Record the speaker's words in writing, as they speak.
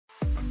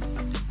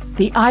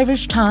the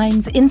Irish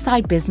Times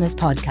Inside Business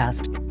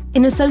podcast,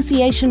 in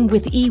association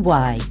with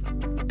EY,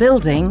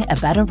 building a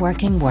better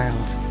working world.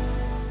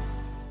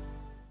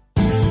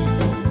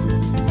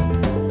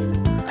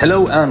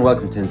 Hello and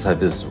welcome to Inside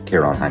Business with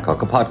Ciarán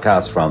Hancock, a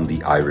podcast from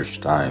the Irish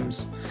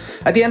Times.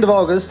 At the end of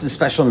August, the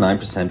special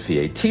 9%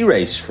 VAT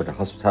rate for the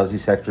hospitality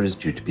sector is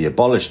due to be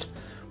abolished,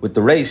 with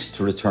the rate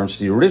to return to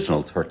the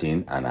original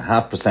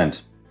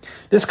 13.5%.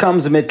 This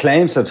comes amid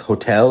claims that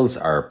hotels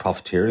are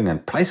profiteering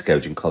and price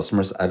gouging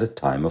customers at a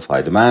time of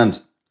high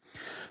demand.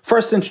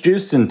 First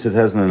introduced in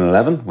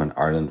 2011, when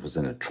Ireland was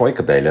in a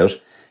troika bailout,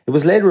 it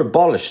was later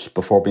abolished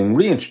before being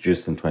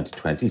reintroduced in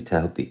 2020 to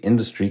help the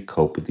industry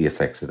cope with the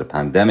effects of the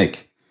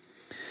pandemic.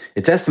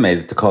 It's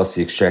estimated to cost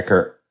the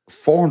Exchequer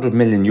 €400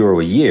 million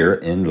a year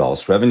in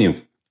lost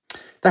revenue.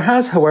 There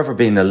has, however,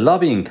 been a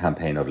lobbying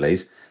campaign of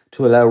late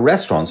to allow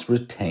restaurants to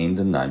retain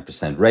the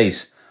 9%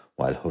 rate,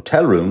 while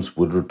hotel rooms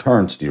would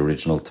return to the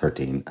original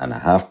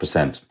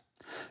 13.5%.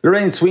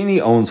 Lorraine Sweeney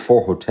owns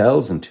 4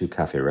 hotels and 2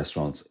 cafe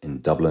restaurants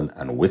in Dublin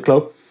and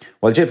Wicklow,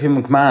 while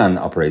JP McMahon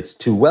operates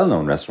 2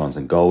 well-known restaurants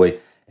in Galway,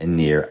 in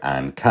Near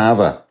and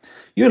Cava.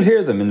 You'll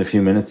hear them in a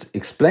few minutes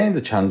explain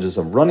the challenges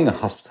of running a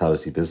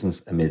hospitality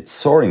business amid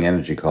soaring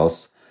energy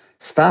costs,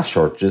 staff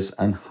shortages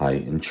and high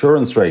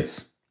insurance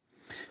rates.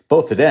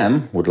 Both of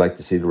them would like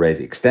to see the rate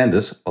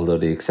extended, although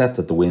they accept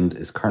that the wind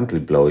is currently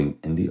blowing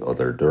in the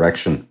other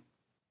direction.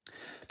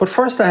 But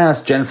first I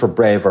asked Jennifer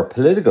Brave, our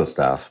political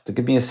staff, to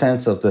give me a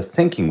sense of the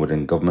thinking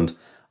within government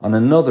on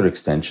another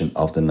extension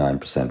of the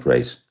 9%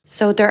 rate.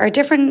 So there are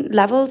different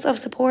levels of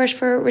support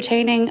for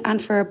retaining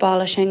and for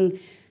abolishing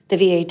the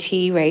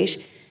VAT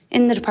rate.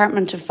 In the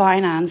Department of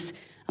Finance,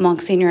 among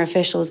senior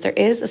officials, there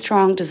is a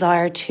strong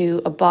desire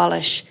to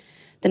abolish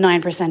the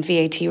 9%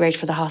 VAT rate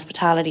for the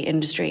hospitality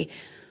industry.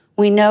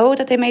 We know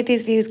that they made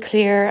these views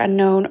clear and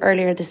known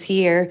earlier this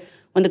year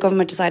when the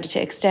government decided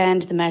to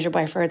extend the measure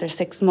by a further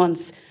 6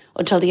 months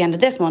until the end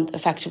of this month,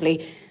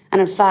 effectively. And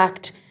in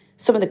fact,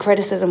 some of the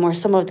criticism or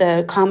some of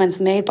the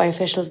comments made by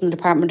officials in the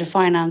Department of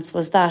Finance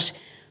was that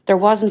there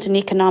wasn't an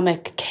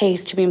economic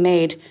case to be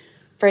made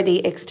for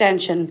the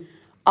extension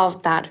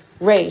of that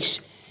rate.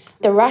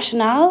 The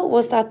rationale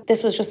was that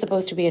this was just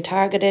supposed to be a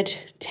targeted,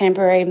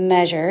 temporary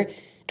measure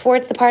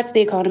towards the parts of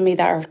the economy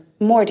that are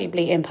more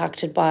deeply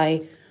impacted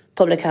by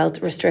public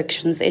health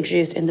restrictions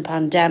introduced in the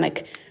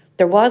pandemic.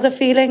 There was a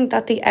feeling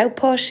that the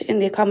output in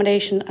the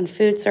accommodation and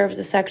food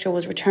services sector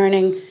was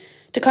returning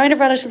to kind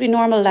of relatively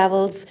normal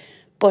levels,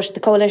 but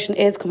the coalition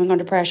is coming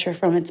under pressure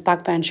from its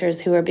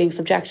backbenchers who are being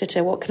subjected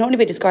to what can only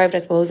be described, I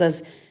suppose,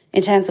 as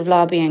intensive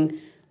lobbying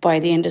by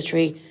the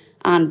industry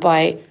and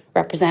by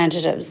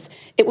representatives.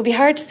 It would be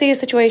hard to see a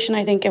situation,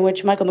 I think, in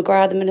which Michael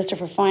McGrath, the Minister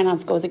for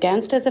Finance, goes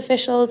against his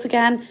officials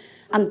again.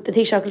 And the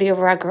Taoiseach Leo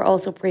Varadkar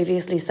also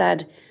previously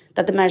said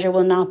that the measure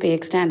will not be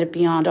extended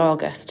beyond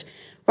August.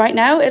 Right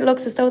now, it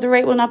looks as though the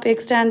rate will not be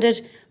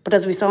extended, but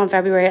as we saw in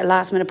February, a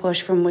last-minute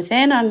push from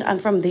within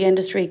and from the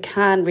industry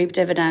can reap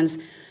dividends.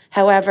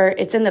 However,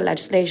 it's in the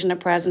legislation at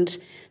present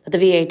that the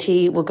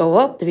VAT will go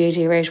up, the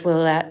VAT rate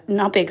will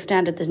not be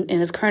extended in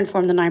its current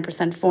form, the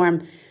 9%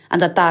 form,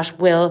 and that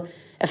will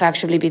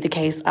effectively be the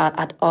case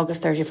at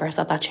August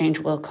 31st, that change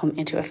will come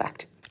into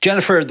effect.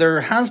 Jennifer,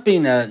 there has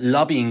been a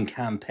lobbying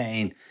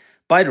campaign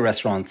by the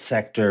restaurant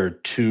sector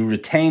to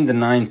retain the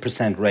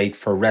 9% rate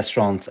for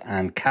restaurants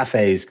and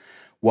cafes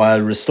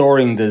while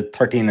restoring the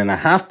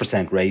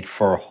 13.5% rate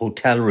for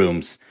hotel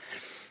rooms.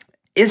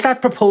 Is that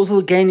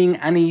proposal gaining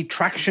any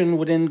traction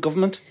within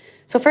government?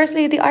 So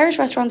firstly, the Irish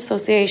Restaurants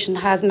Association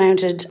has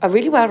mounted a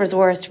really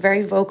well-resourced,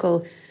 very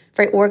vocal,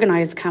 very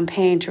organised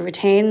campaign to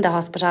retain the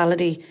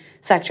hospitality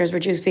sector's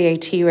reduced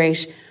VAT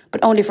rate,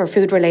 but only for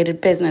food-related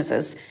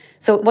businesses.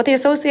 So what the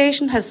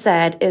association has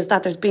said is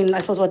that there's been, I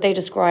suppose, what they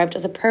described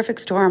as a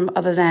perfect storm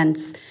of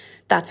events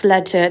that's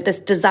led to this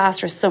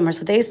disastrous summer.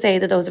 So they say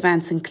that those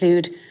events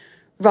include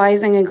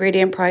rising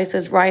ingredient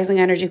prices, rising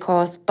energy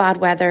costs, bad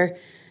weather,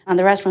 and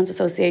the Restaurants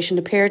Association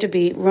appear to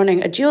be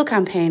running a dual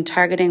campaign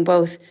targeting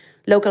both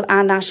local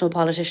and national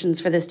politicians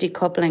for this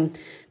decoupling.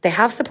 They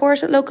have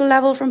support at local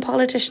level from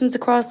politicians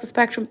across the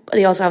spectrum.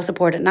 They also have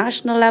support at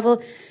national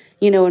level.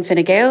 You know, in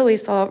Fine Gael, we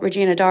saw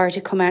Regina Doherty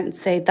come out and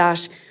say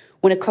that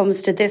when it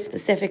comes to this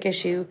specific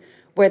issue,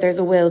 where there's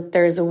a will,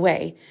 there's a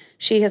way.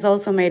 She has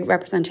also made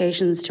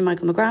representations to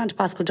Michael McGrath and to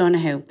Pascal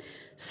Donoghue.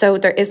 So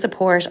there is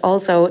support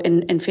also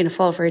in Fianna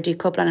Fáil for a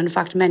decoupling. And in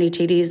fact, many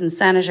TDs and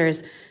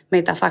senators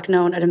made that fact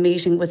known at a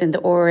meeting within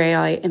the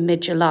RAI in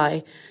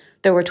mid-July.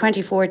 There were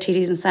 24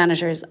 TDs and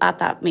senators at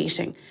that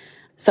meeting.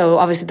 So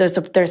obviously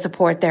there's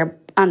support there.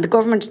 And the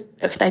government,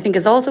 I think,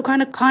 is also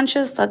kind of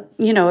conscious that,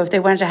 you know, if they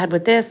went ahead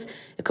with this,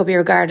 it could be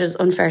regarded as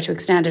unfair to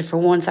extend it for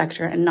one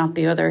sector and not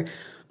the other.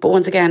 But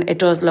once again, it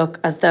does look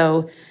as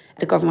though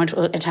the government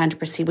will intend to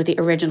proceed with the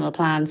original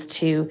plans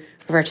to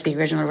revert to the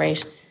original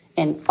rate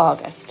in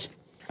August.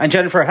 And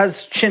Jennifer,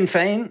 has Sinn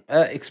Féin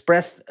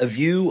expressed a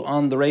view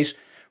on the rate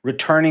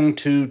returning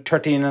to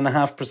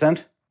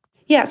 13.5%?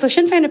 Yeah, so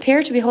Sinn Féin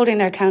appear to be holding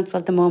their counsel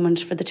at the moment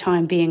for the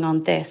time being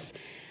on this.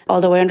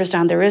 although I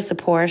understand there is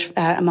support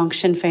among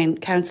Sinn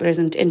Féin councillors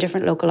in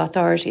different local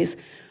authorities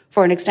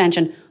for an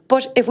extension.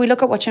 But if we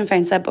look at what Sinn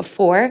Féin said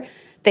before,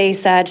 they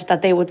said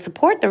that they would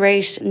support the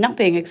rate not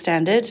being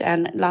extended,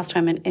 and last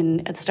time at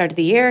the start of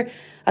the year,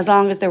 as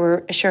long as there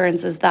were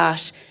assurances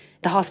that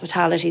the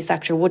hospitality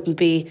sector wouldn't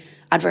be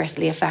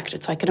adversely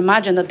affected. So I can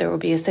imagine that there will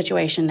be a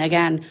situation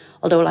again,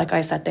 although, like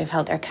I said, they've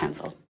held their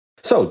council.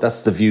 So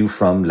that's the view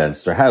from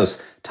Leinster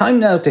House. Time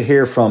now to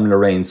hear from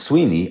Lorraine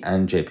Sweeney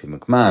and JP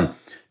McMahon,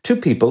 two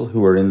people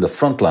who are in the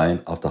front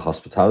line of the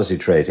hospitality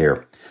trade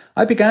here.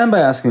 I began by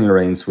asking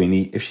Lorraine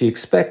Sweeney if she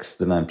expects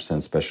the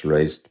 9% special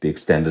rate to be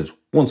extended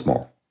once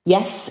more.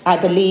 Yes, I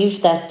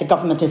believe that the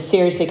government is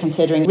seriously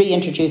considering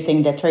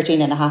reintroducing the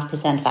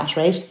 13.5% VAT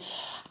rate.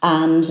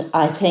 And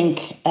I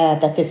think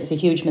that this is a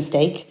huge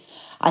mistake.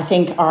 I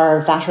think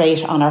our VAT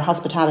rate on our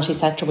hospitality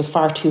sector was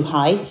far too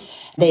high.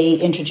 They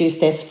introduced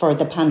this for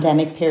the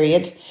pandemic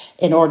period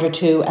in order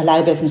to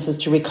allow businesses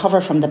to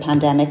recover from the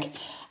pandemic.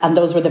 And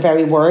those were the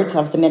very words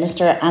of the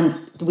minister.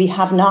 And we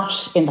have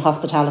not, in the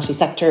hospitality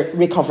sector,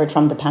 recovered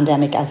from the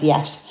pandemic as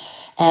yet.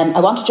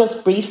 I want to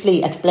just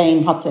briefly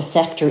explain what the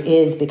sector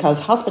is, because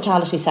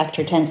hospitality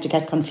sector tends to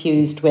get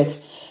confused with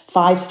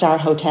 5-star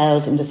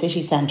hotels in the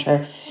city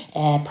centre,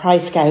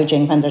 price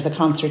gouging when there's a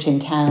concert in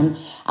town.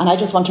 And I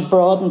just want to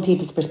broaden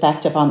people's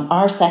perspective on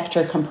our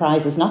sector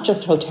comprises not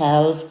just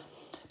hotels,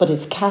 but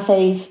it's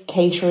cafes,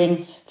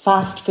 catering,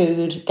 fast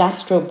food,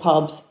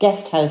 gastropubs,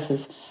 guest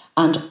houses,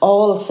 and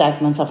all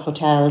segments of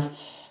hotels,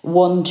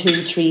 1,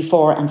 2, 3,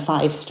 4 and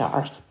 5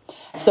 stars.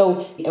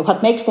 So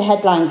what makes the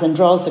headlines and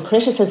draws the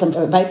criticism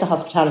about the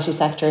hospitality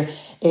sector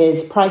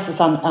is prices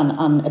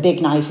on a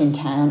big night in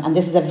town. And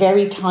this is a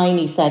very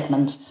tiny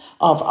segment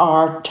of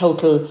our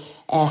total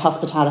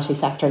hospitality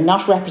sector,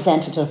 not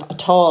representative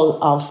at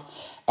all of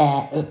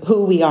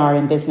who we are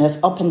in business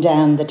up and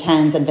down the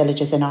towns and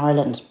villages in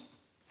Ireland.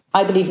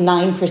 I believe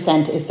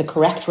 9% is the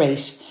correct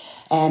rate.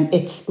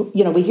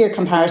 We hear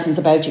comparisons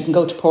about you can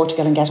go to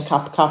Portugal and get a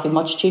cup of coffee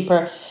much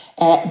cheaper.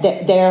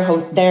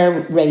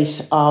 Their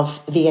rate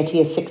of VAT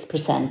is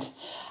 6%,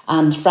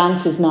 and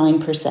France is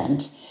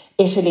 9%.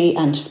 Italy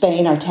and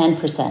Spain are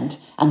 10%,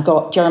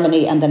 and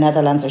Germany and the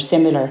Netherlands are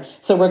similar.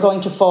 So we're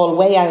going to fall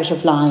way out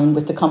of line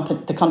with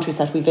the countries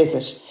that we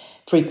visit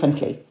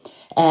frequently.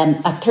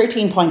 At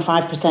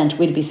 13.5%,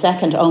 we'll be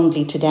second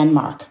only to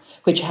Denmark,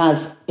 which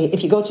has,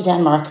 if you go to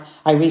Denmark,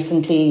 I was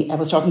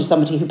talking to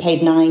somebody who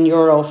paid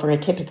 €9 for a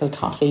typical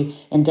coffee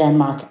in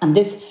Denmark. And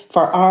this,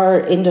 for our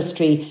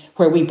industry,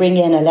 where we bring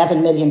in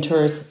 11 million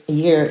tourists a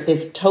year,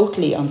 is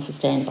totally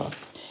unsustainable.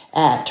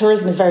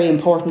 Tourism is very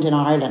important in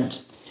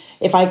Ireland.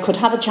 If I could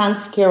have a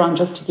chance, Ciarán,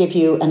 just to give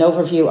you an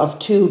overview of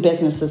two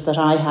businesses that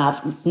I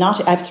have.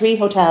 I have 3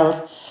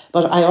 hotels,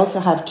 but I also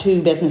have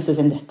 2 businesses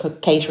in the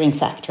catering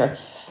sector.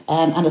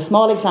 And a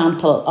small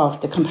example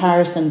of the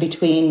comparison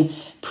between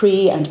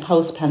pre and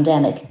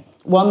post-pandemic.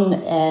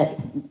 One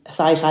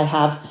site I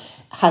have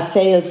has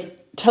sales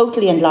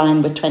totally in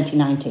line with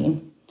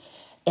 2019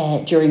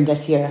 during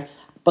this year,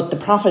 but the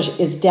profit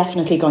is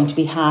definitely going to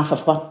be half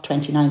of what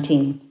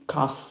 2019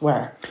 costs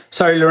were.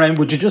 Sorry, Lorraine,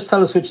 would you just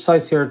tell us which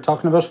sites you're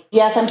talking about?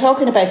 Yes, I'm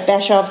talking about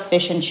Beshoff's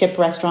Fish and Chip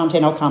Restaurant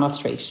in O'Connell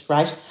Street,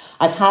 right?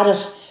 I've had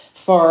it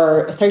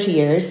for 30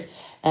 years.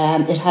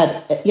 It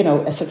had,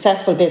 a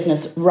successful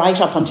business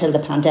right up until the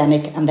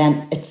pandemic, and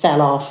then it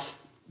fell off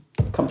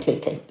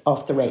completely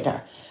off the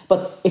radar.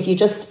 But if you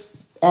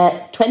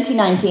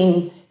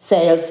 2019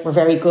 sales were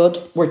very good.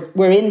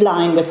 We're in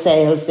line with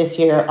sales this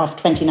year of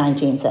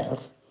 2019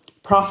 sales.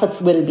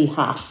 Profits will be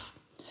half.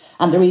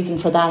 And the reason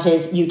for that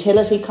is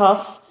utility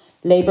costs,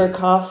 labour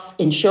costs,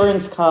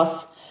 insurance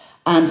costs,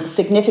 and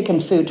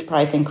significant food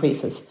price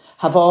increases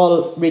have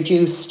all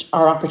reduced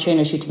our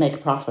opportunity to make a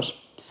profit.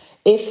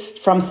 If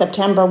from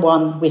September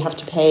 1 we have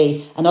to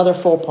pay another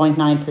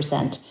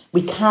 4.9%,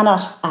 we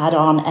cannot add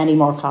on any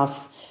more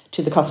costs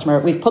to the customer.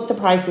 We've put the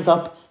prices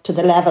up to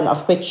the level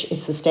of which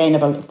is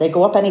sustainable. If they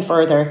go up any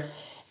further,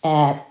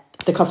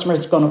 the customer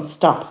is going to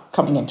stop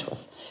coming into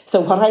us.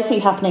 So what I see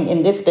happening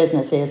in this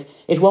business is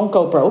it won't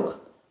go broke,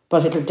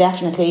 but it'll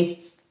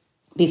definitely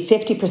be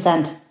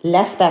 50%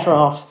 less better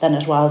off than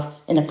it was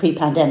in a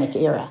pre-pandemic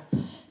era.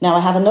 Now,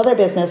 I have another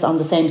business on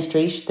the same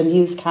street, the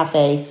Muse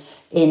Cafe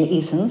in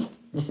Easons.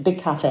 It's a big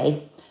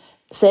cafe.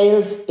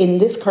 Sales in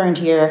this current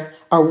year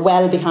are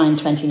well behind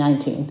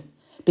 2019.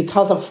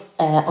 Because of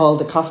all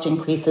the cost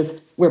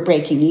increases, we're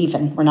breaking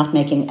even. We're not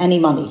making any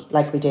money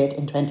like we did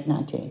in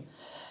 2019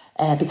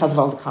 because of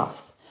all the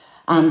costs.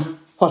 And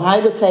what I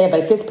would say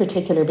about this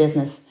particular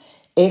business,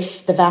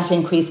 if the VAT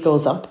increase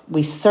goes up,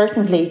 we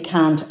certainly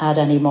can't add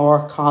any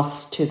more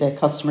costs to the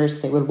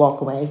customers. They will walk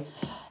away.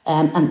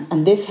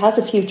 And this has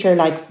a future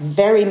like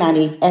very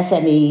many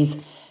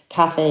SMEs,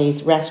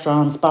 cafes,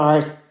 restaurants,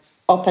 bars,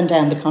 up and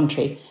down the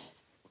country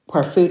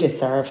where food is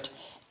served,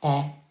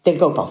 they'll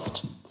go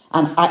bust.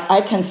 And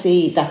I can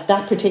see that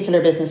that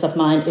particular business of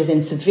mine is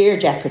in severe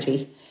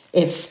jeopardy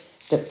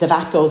if the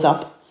VAT goes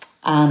up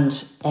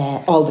and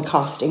all the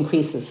cost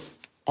increases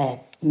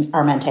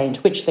are maintained,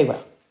 which they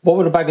will. What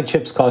would a bag of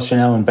chips cost you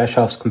now in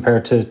Beshoff's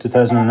compared to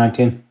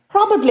 2019?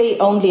 Probably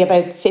only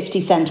about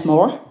 50 cent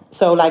more.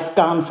 So like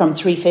gone from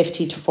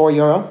 €3.50 to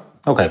 €4.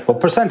 Okay,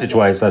 but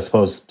percentage-wise, I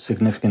suppose,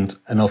 significant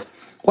enough.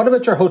 What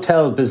about your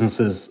hotel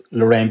businesses,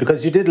 Lorraine?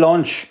 Because you did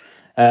launch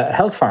a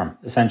health farm,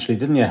 essentially,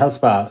 didn't you? A health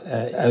spa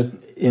out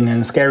in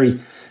Enniskerry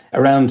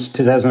around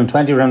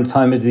 2020, around the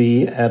time of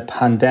the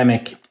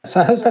pandemic.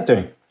 So how's that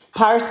doing?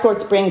 Paris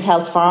Court Springs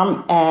Health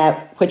Farm,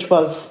 which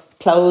was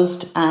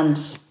closed, and,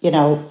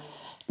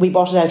 we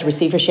bought it out of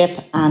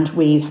receivership and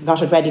we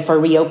got it ready for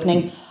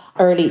reopening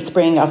early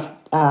spring of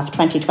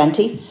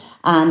 2020.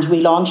 And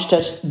we launched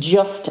it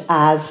just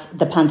as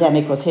the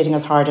pandemic was hitting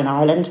us hard in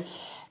Ireland.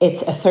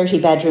 It's a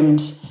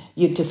 30-bedroomed,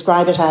 you'd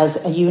describe it as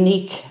a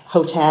unique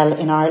hotel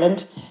in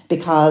Ireland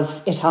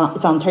because it's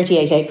on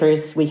 38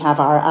 acres. We have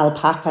our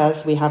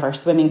alpacas, we have our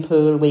swimming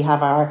pool, we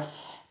have our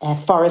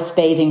forest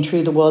bathing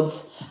through the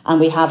woods, and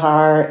we have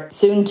our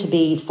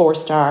soon-to-be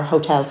 4-star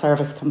hotel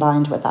service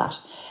combined with that.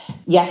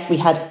 Yes, we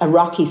had a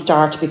rocky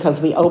start because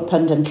we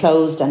opened and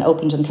closed,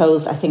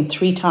 I think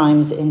 3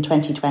 times in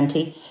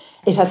 2020.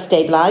 It has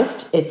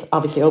stabilised. It's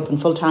obviously open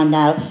full-time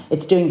now.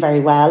 It's doing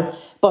very well,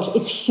 but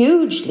it's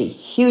hugely,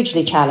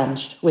 hugely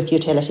challenged with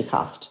utility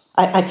cost.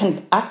 I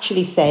can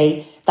actually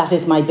say that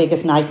is my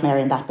biggest nightmare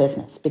in that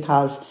business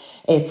because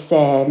it's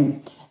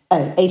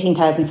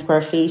 18,000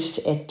 square feet.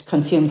 It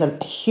consumes a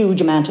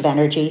huge amount of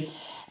energy,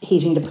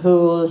 heating the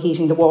pool,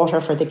 heating the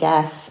water for the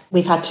guests.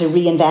 We've had to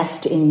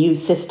reinvest in new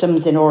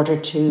systems in order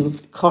to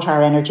cut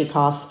our energy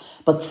costs.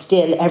 But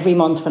still, every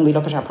month when we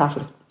look at our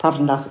profit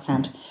and loss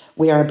account,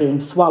 we are being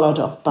swallowed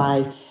up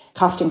by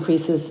cost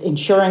increases.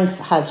 Insurance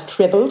has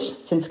tripled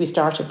since we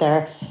started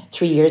there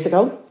 3 years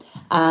ago.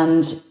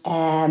 And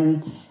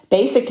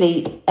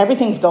basically,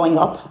 everything's going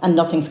up and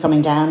nothing's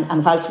coming down.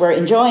 And whilst we're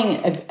enjoying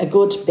a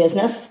good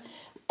business,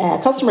 a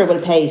customer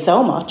will pay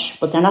so much,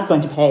 but they're not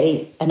going to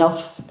pay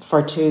enough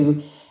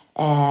to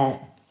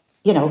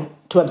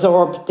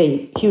absorb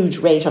the huge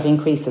rate of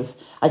increases.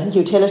 I think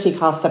utility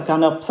costs have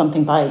gone up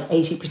something by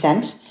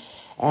 80%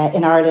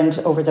 in Ireland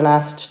over the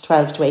last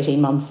 12 to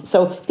 18 months.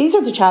 So these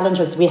are the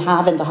challenges we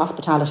have in the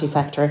hospitality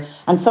sector.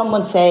 And some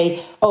would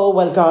say, oh,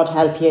 well, God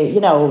help you,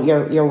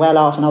 you're well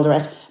off and all the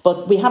rest.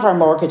 But we have our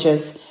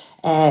mortgages,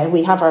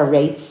 we have our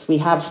rates, we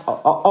have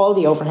all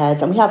the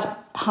overheads, and we have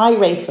high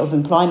rates of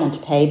employment to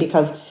pay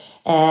because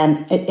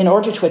in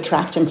order to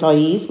attract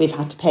employees, we've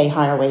had to pay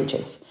higher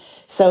wages.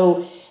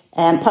 So,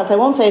 Pals, I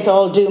won't say it's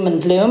all doom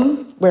and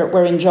gloom.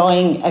 We're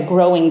enjoying a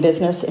growing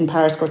business in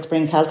Paris Court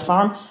Springs Health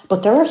Farm,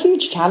 but there are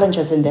huge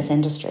challenges in this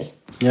industry.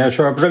 Yeah,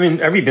 sure. But I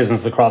mean, every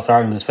business across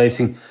Ireland is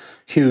facing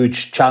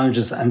huge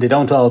challenges and they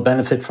don't all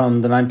benefit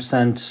from the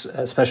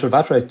 9% special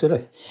VAT rate, do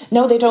they?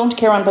 No, they don't,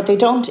 Kieran, but they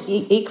don't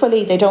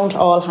equally, they don't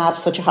all have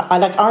such a high,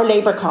 like our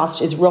labour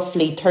cost is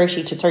roughly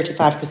 30 to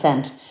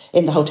 35%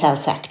 in the hotel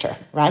sector,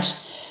 right?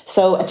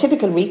 So a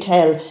typical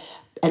retail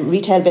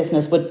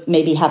business would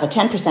maybe have a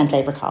 10%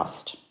 labour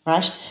cost,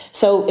 right?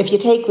 So if you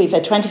take, we've a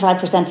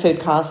 25% food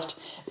cost,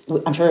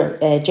 I'm sure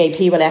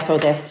JP will echo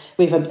this,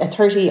 we've a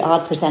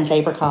 30-odd%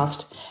 labour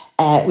cost.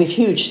 We've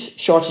huge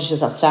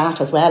shortages of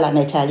staff as well, I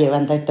may tell you,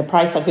 and the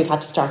price that we've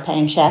had to start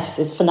paying chefs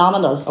is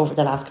phenomenal over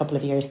the last couple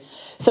of years.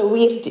 So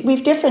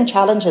we've different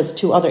challenges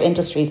to other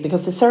industries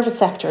because the service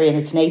sector in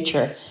its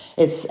nature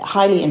is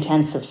highly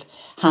intensive,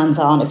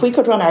 hands-on. If we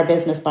could run our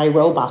business by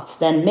robots,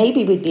 then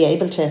maybe we'd be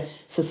able to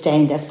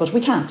sustain this, but we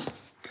can't.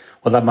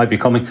 Well, that might be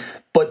coming.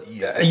 But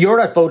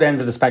you're at both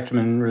ends of the spectrum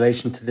in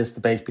relation to this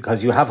debate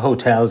because you have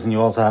hotels and you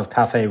also have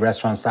cafe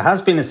restaurants. There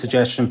has been a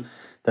suggestion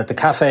that the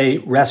cafe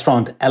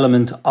restaurant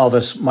element of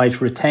it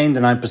might retain the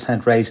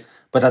 9% rate,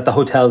 but that the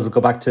hotels will go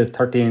back to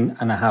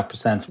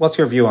 13.5%. What's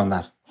your view on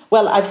that?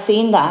 Well, I've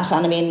seen that.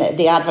 And I mean,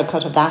 the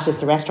advocate of that is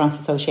the Restaurants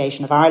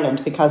Association of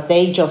Ireland because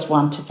they just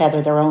want to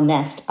feather their own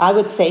nest. I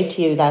would say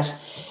to you that,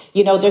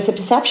 there's a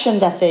perception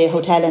that the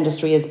hotel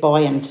industry is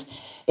buoyant.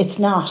 It's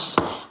not.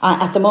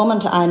 At the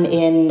moment, I'm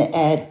in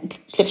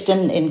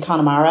Clifton in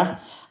Connemara,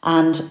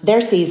 and their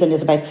season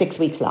is about 6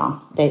 weeks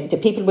long. The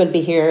people will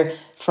be here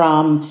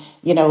from,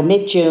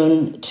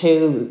 mid-June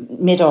to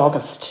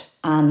mid-August,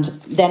 and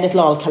then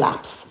it'll all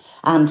collapse.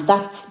 And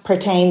that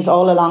pertains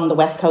all along the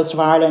west coast of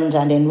Ireland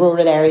and in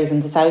rural areas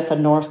in the south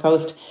and north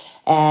coast.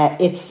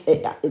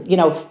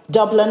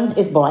 Dublin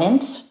is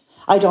buoyant.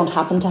 I don't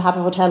happen to have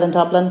a hotel in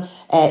Dublin.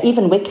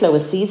 Even Wicklow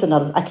is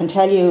seasonal. I can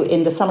tell you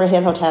in the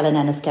Summerhill Hotel in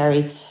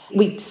Enniskerry,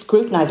 we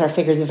scrutinise our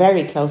figures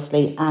very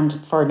closely. And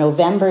for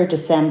November,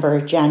 December,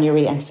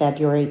 January and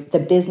February, the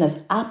business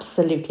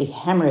absolutely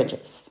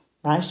hemorrhages,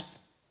 right?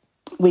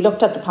 We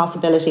looked at the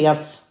possibility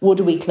of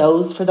would we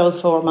close for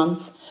those 4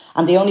 months?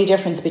 And the only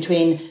difference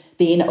between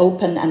being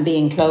open and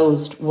being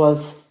closed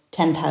was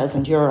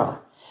 €10,000.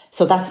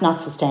 So that's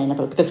not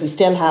sustainable because we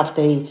still have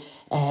the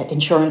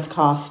insurance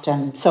cost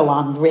and so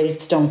on,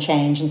 rates don't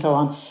change and so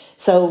on.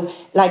 So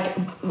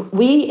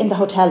we in the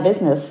hotel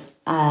business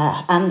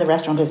and the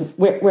restaurant business,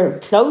 we're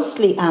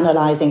closely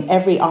analysing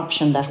every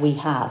option that we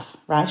have,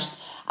 right?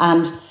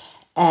 And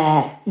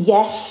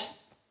yet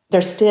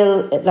there's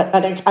still,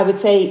 I would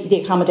say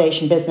the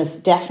accommodation business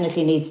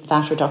definitely needs the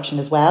VAT reduction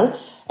as well.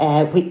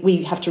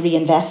 We have to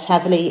reinvest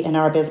heavily in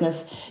our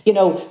business. You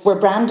know, we're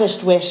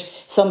brandished with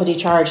somebody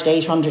charged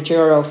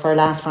 €800 for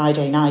last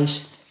Friday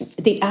night.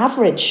 The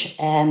average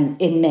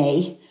in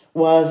May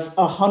was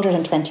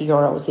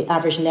 €120, the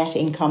average net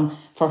income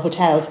for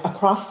hotels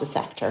across the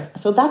sector.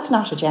 So that's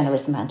not a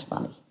generous amount of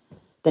money,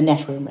 the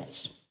net room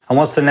rate. And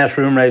what's the net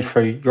room rate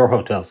for your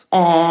hotels?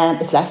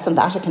 It's less than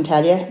that, I can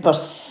tell you.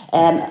 But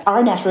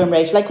our net room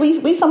rate, like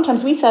we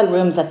sometimes we sell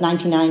rooms at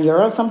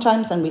 €99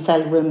 sometimes, and we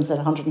sell rooms at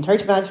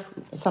 135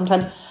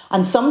 sometimes,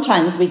 and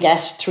sometimes we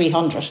get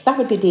 300. That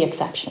would be the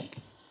exception.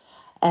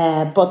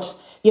 But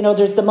you know,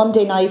 there's the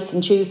Monday nights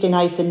and Tuesday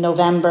nights in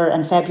November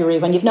and February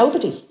when you've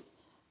nobody,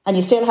 and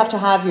you still have to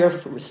have your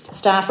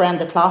staff around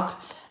the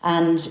clock,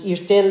 and you're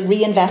still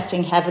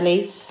reinvesting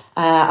heavily.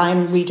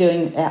 I'm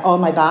redoing all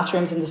my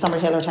bathrooms in the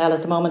Summerhill Hotel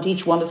at the moment.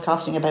 Each one is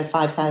costing about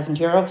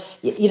 €5,000.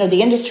 You know,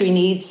 the industry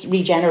needs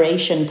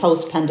regeneration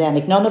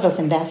post-pandemic. None of us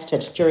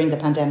invested during the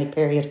pandemic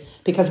period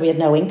because we had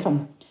no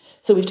income.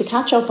 So we have to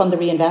catch up on the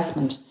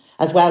reinvestment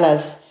as well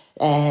as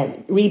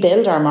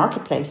rebuild our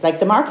marketplace. Like,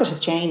 the market has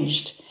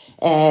changed.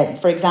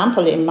 For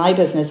example, in my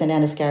business in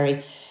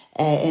Enniskerry,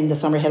 in the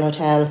Summerhill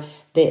Hotel,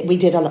 we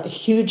did a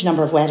huge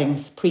number of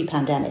weddings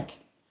pre-pandemic.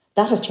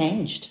 That has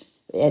changed.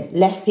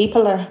 Less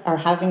people are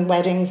having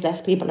weddings,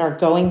 less people are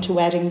going to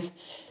weddings.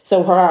 So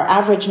where our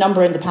average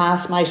number in the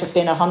past might have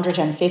been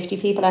 150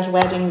 people at a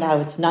wedding, now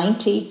it's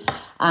 90,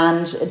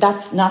 and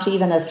that's not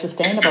even as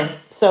sustainable.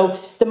 So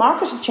the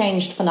market has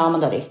changed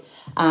phenomenally,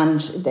 and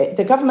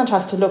the government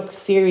has to look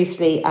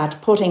seriously at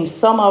putting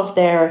some of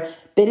their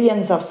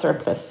billions of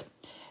surplus,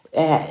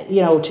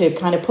 to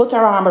kind of put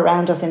their arm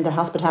around us in the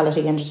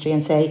hospitality industry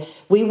and say,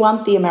 we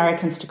want the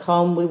Americans to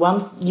come, we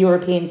want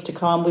Europeans to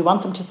come, we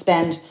want them to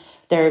spend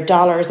their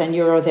dollars and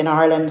euros in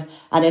Ireland,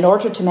 and in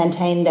order to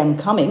maintain them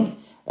coming,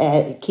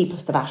 keep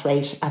the VAT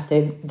rate at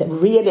the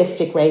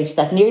realistic rate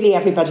that nearly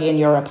everybody in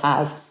Europe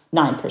has,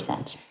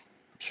 9%.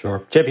 Sure.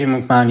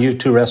 JP McMahon, you have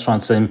 2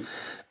 restaurants in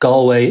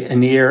Galway,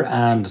 Anir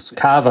and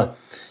Cava.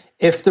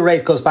 If the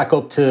rate goes back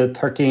up to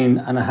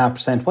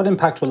 13.5%, what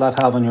impact will that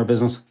have on your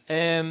business?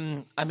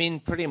 I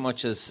mean, pretty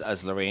much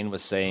as Lorraine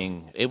was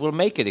saying, it will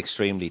make it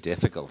extremely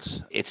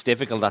difficult. It's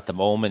difficult at the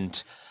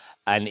moment,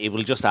 and it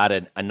will just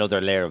add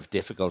another layer of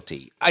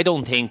difficulty. I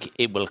don't think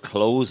it will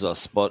close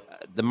us, but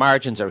the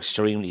margins are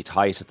extremely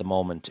tight at the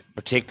moment,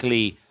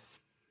 particularly,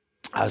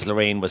 as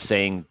Lorraine was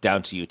saying,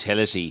 down to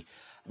utility.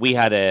 We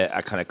had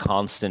a kind of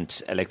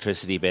constant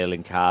electricity bill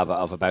in Cava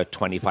of about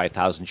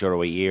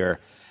 €25,000 a year.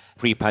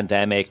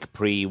 Pre-pandemic,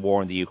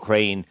 pre-war in the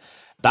Ukraine,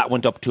 that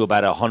went up to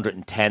about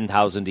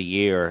 110,000 a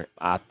year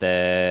at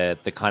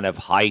the kind of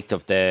height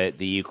of the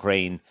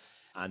Ukraine.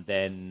 And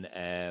then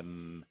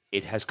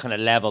it has kind of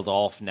leveled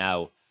off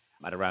now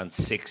at around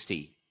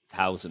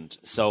 60,000.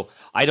 So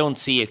I don't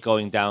see it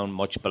going down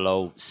much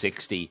below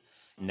 60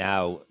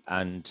 now.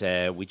 And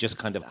we just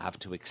kind of have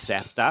to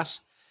accept that.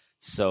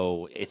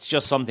 So it's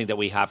just something that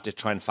we have to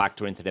try and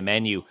factor into the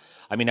menu.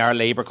 I mean, our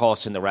labour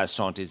cost in the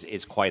restaurant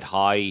is quite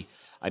high.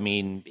 I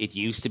mean, it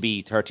used to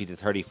be 30 to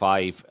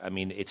 35. I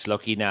mean, it's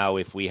lucky now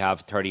if we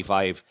have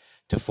 35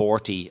 to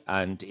 40,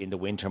 and in the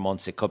winter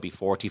months it could be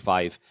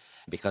 45,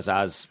 because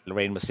as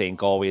Lorraine was saying,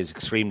 Galway is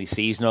extremely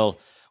seasonal.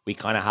 We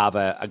kind of have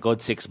a good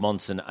 6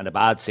 months and a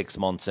bad 6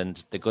 months,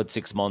 and the good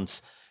 6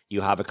 months,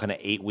 you have a kind of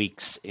 8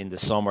 weeks in the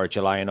summer,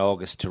 July and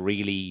August, to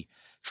really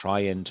try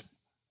and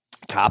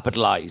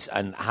capitalise,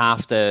 and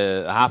half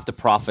the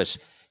profit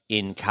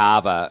in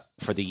Cava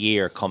for the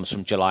year comes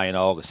from July and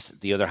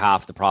August. The other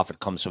half of the profit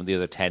comes from the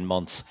other 10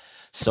 months.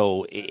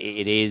 So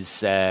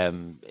it's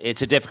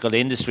a difficult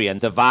industry,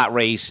 and the VAT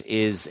rate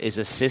is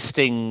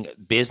assisting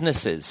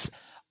businesses.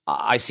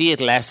 I see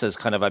it less as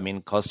kind of, I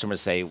mean,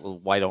 customers say, well,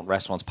 why don't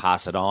restaurants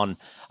pass it on?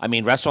 I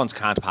mean, restaurants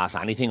can't pass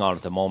anything on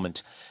at the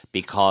moment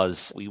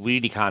because we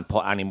really can't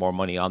put any more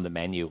money on the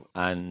menu.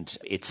 And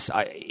it's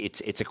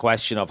a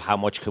question of how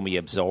much can we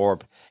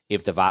absorb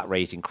if the VAT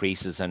rate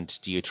increases, and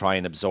do you try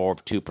and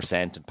absorb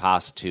 2% and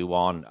pass 2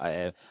 on?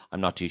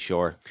 I'm not too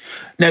sure.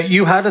 Now,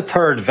 you had a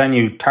third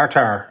venue,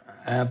 Tartar,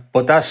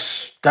 but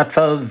that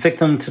fell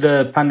victim to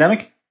the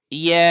pandemic?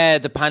 Yeah,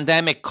 the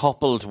pandemic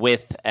coupled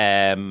with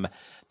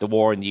the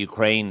war in the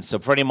Ukraine. So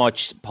pretty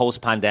much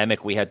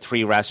post-pandemic, we had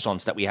 3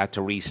 restaurants that we had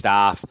to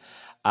restaff,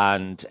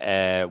 and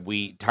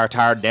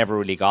Tartar never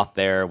really got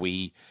there.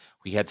 We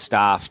had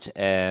staffed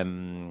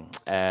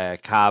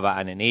Cava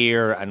and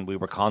Anir, and we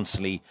were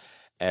constantly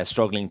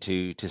struggling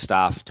to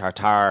staff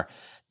Tartar.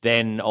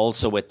 Then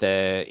also with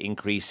the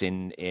increase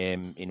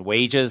in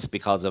wages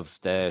because of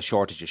the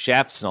shortage of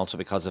chefs, and also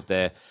because of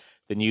the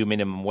new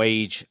minimum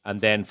wage,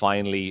 and then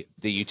finally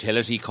the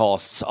utility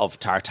costs of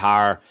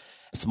Tartar,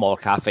 a small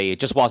cafe, it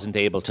just wasn't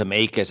able to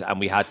make it, and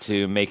we had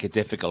to make a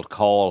difficult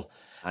call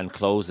and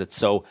close it.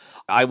 So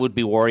I would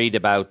be worried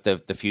about the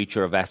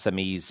future of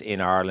SMEs in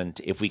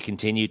Ireland if we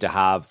continue to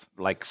have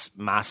like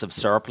massive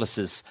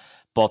surpluses,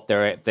 but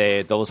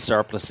those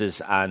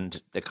surpluses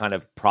and the kind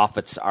of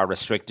profits are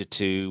restricted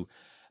to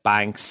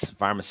banks,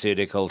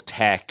 pharmaceutical,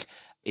 tech.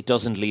 It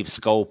doesn't leave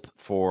scope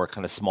for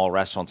kind of small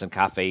restaurants and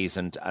cafes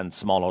and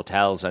small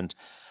hotels. And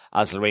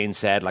as Lorraine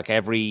said, like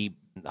every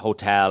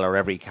hotel or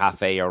every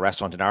cafe or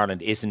restaurant in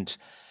Ireland isn't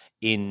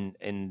in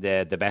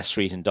the best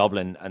street in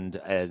Dublin, and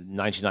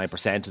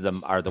 99% of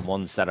them are the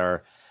ones that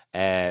are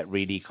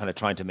really kind of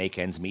trying to make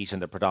ends meet,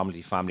 and they're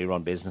predominantly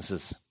family-run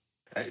businesses.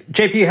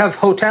 JP, have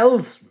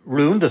hotels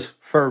ruined it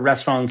for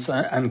restaurants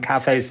and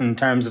cafes in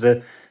terms of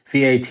the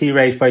VAT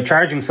rate by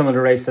charging some of the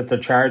rates that they're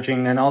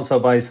charging, and also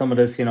by some of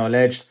this,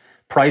 alleged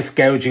price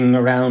gouging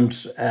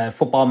around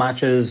football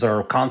matches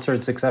or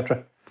concerts,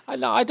 etc.?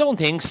 No, I don't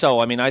think so.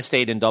 I mean, I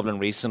stayed in Dublin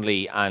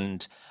recently,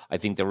 and I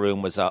think the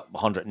room was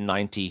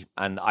 190,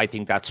 and I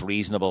think that's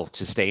reasonable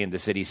to stay in the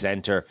city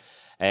centre.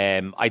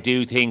 I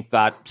do think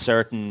that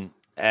certain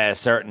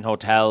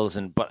hotels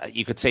but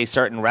you could say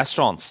certain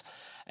restaurants.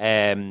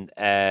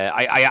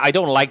 I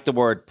don't like the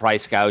word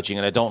price gouging,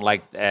 and I don't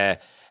like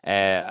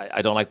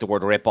the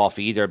word rip off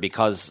either,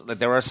 because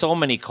there are so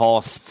many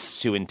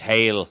costs to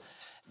entail.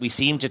 We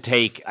seem to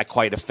take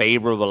quite a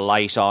favourable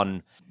light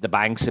on the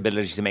bank's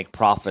ability to make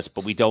profit,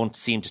 but we don't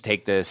seem to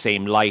take the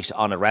same light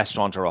on a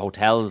restaurant or a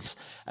hotel's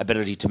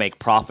ability to make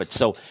profit.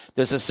 So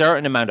there's a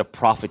certain amount of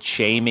profit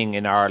shaming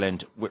in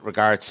Ireland with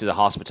regards to the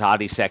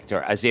hospitality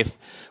sector, as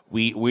if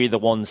we're the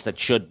ones that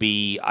should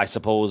be, I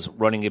suppose,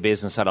 running a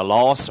business at a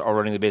loss or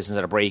running a business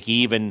at a break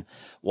even,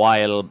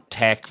 while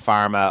tech,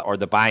 pharma or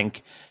the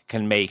bank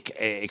can make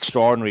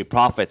extraordinary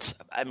profits.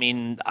 I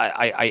mean,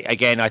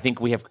 I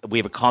think we have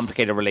a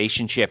complicated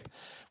relationship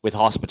with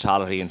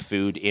hospitality and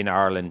food in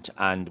Ireland,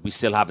 and we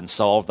still haven't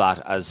solved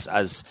that,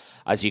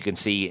 as you can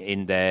see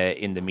in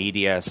the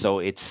media. So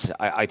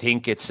I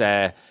think it's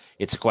a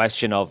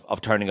question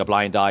of turning a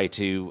blind eye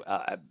to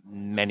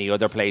many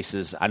other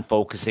places and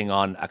focusing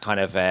on a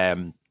kind of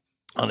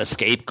on a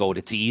scapegoat.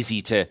 It's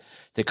easy to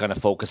kind of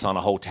focus on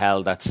a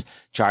hotel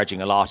that's charging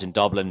a lot in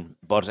Dublin,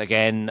 but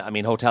again, I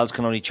mean, hotels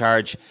can only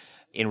charge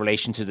in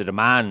relation to the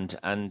demand,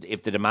 and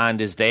if the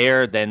demand is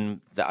there, then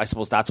I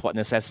suppose that's what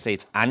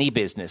necessitates any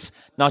business,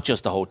 not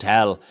just a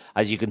hotel,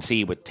 as you can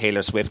see with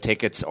Taylor Swift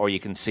tickets, or you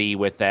can see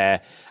with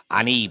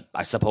any,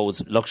 I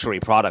suppose, luxury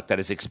product that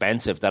is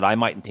expensive that I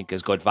mightn't think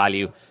is good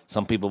value.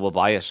 Some people will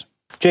buy it.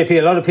 JP,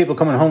 a lot of people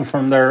coming home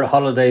from their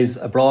holidays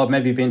abroad,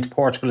 maybe been to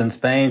Portugal and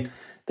Spain,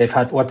 they've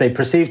had what they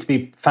perceive to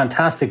be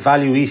fantastic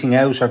value eating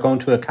out or going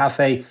to a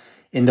cafe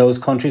in those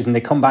countries, and they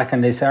come back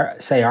and they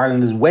say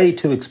Ireland is way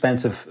too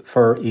expensive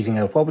for eating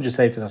out. What would you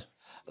say to that?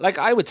 Like,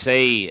 I would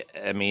say,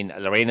 I mean,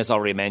 Lorraine has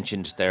already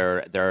mentioned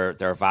their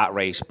VAT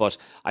rate, but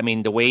I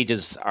mean, the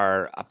wages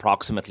are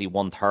approximately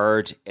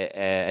 1/3,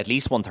 at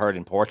least 1/3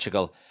 in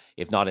Portugal,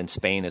 if not in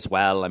Spain as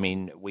well. I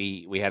mean,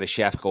 we had a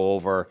chef go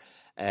over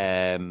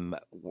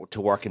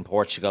to work in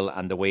Portugal,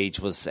 and the wage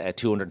was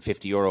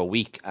 €250 a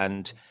week,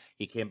 and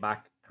he came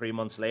back 3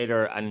 months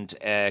later and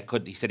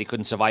he said he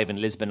couldn't survive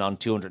in Lisbon on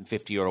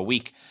 €250 a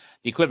week.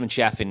 The equivalent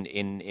chef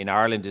in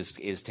Ireland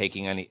is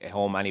taking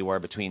home anywhere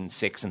between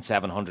 €600 and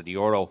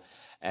 €700,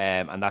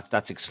 and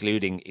that's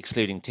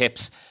excluding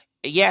tips.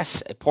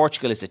 Yes,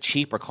 Portugal is a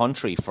cheaper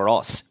country for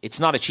us. It's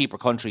not a cheaper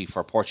country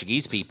for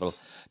Portuguese people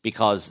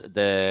because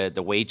the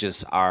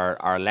wages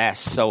are less.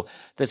 So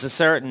there's a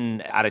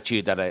certain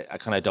attitude that I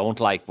kind of don't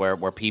like,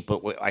 where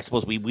people, I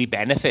suppose we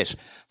benefit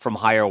from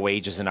higher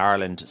wages in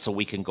Ireland, so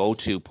we can go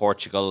to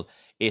Portugal,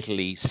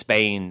 Italy,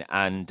 Spain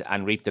and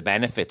reap the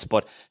benefits.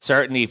 But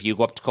certainly if you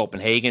go up to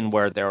Copenhagen,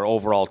 where their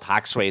overall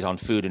tax rate on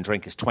food and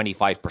drink is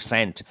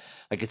 25%,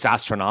 like, it's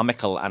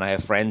astronomical. And I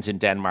have friends in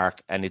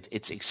Denmark, and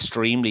it's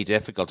extremely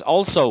difficult.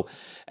 Also,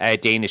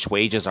 Danish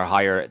wages are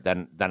higher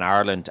than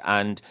Ireland.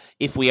 And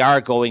if we are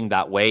going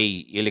that way,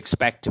 you'll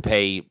expect to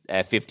pay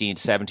 15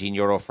 to 17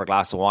 euro for a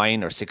glass of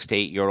wine, or 6 to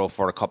 8 euro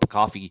for a cup of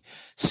coffee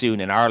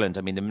soon in Ireland.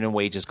 I mean, the minimum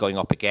wage is going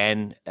up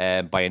again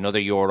by another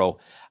euro.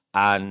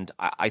 And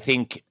I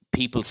think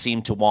people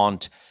seem to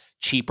want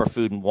cheaper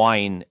food and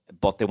wine,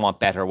 but they want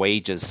better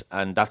wages.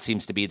 And that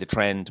seems to be the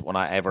trend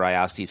whenever I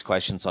ask these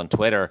questions on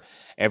Twitter.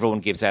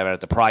 Everyone gives out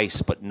at the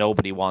price, but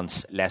nobody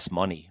wants less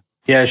money.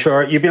 Yeah,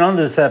 sure. You've been on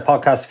this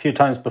podcast a few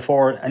times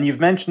before, and you've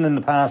mentioned in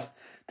the past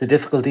the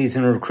difficulties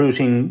in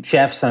recruiting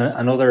chefs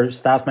and other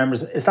staff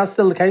members. Is that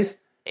still the case?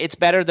 It's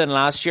better than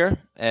last year.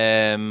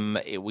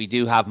 We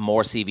do have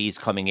more CVs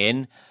coming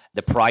in.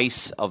 The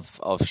price of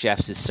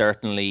chefs is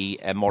certainly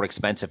more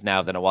expensive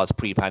now than it was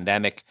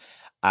pre-pandemic,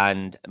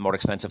 and more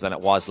expensive than it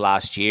was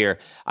last year.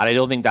 And I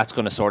don't think that's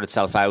going to sort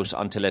itself out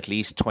until at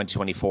least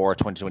 2024,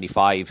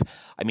 2025.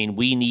 I mean,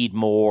 we need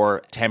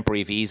more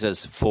temporary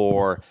visas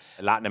for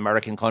Latin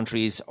American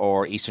countries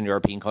or Eastern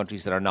European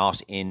countries that are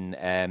not in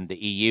the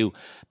EU,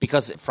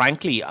 because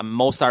frankly,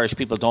 most Irish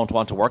people don't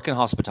want to work in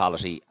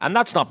hospitality. And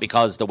that's not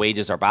because the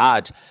wages are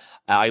bad.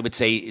 I would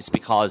say it's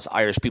because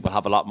Irish people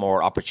have a lot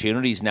more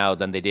opportunities now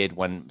than they did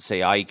when,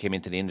 say, I came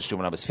into the industry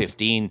when I was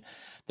 15.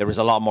 There was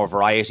a lot more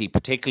variety,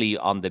 particularly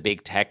on the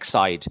big tech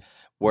side,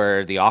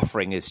 where the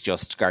offering is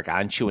just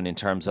gargantuan in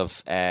terms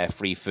of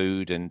free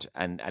food and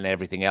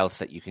everything else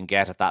that you can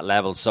get at that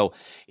level. So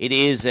it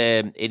is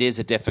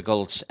a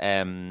difficult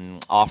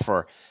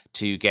offer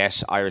to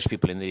get Irish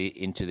people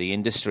into the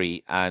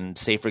industry. And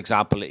say, for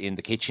example, in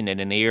the kitchen in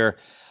Anir,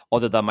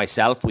 other than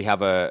myself, we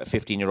have a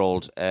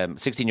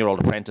 16-year-old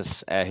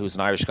apprentice who's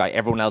an Irish guy.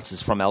 Everyone else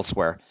is from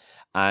elsewhere.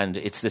 And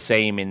it's the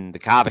same in the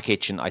Cava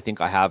kitchen. I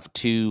think I have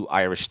 2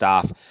 Irish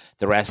staff.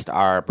 The rest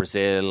are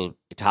Brazil,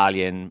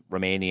 Italian,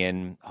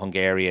 Romanian,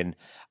 Hungarian.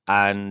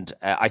 And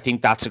I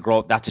think that's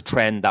a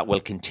trend that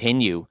will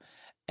continue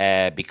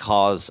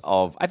because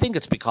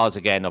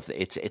again of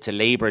it's a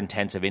labor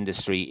intensive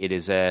industry. It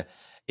is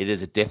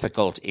a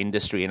difficult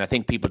industry, and I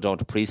think people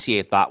don't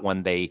appreciate that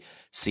when they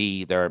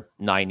see their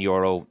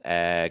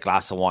 €9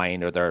 glass of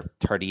wine or their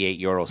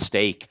 €38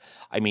 steak.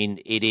 I mean,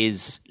 it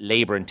is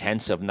labor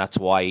intensive, and that's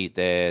why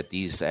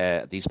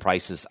these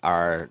prices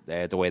are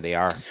the way they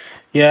are.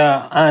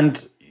 Yeah,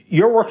 and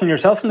you're working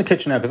yourself in the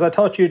kitchen now, because I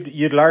thought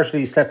you'd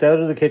largely stepped out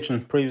of the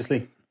kitchen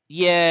previously.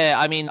 Yeah,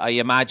 I mean, I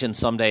imagine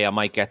someday I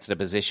might get to the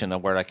position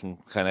of where I can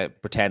kind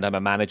of pretend I'm a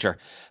manager,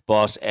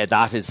 but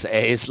that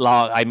is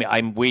long.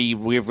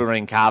 We've been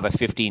in Cava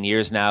 15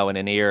 years now, and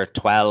in here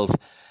 12.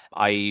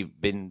 I've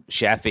been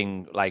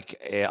chefing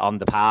on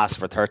the pass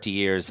for 30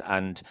 years,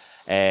 and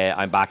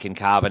I'm back in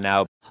Cava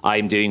now.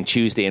 I'm doing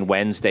Tuesday and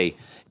Wednesday,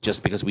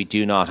 just because we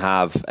do not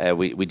have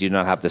we do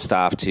not have the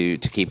staff to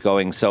keep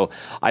going. So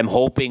I'm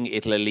hoping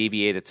it'll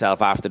alleviate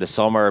itself after the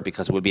summer,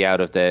 because we'll be out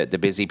of the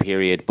busy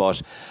period.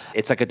 But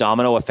it's like a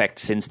domino effect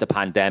since the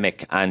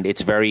pandemic, and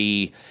it's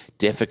very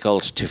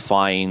difficult to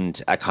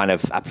find a kind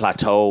of a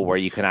plateau where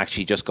you can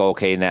actually just go,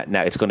 okay,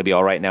 now it's going to be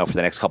all right now for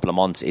the next couple of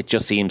months. It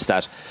just seems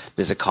that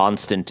there's a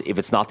constant, if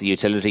it's not the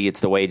utility,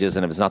 it's the wages,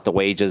 and if it's not the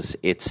wages,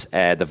 it's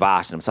the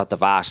VAT, and if it's not the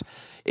VAT,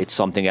 it's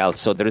something else.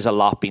 So there is a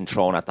lot being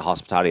thrown at the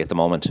hospitality at the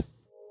moment.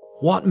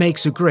 What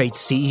makes a great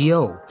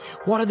CEO?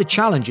 What are the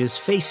challenges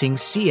facing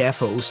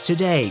CFOs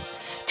today?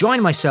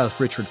 Join myself,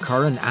 Richard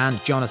Curran, and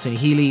Jonathan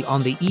Healy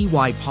on the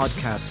EY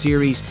podcast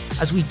series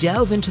as we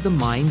delve into the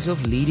minds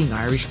of leading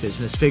Irish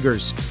business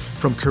figures.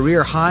 From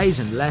career highs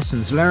and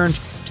lessons learned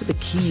to the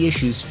key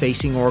issues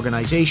facing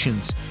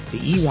organisations, the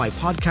EY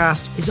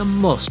podcast is a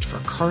must for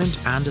current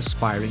and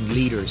aspiring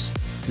leaders.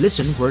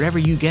 Listen wherever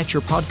you get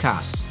your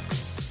podcasts.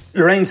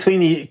 Lorraine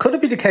Sweeney, could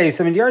it be the case?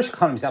 I mean, the Irish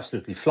economy is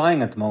absolutely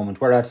flying at the moment.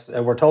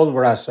 We're told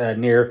we're at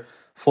near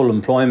full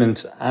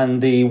employment,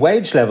 and the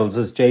wage levels,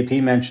 as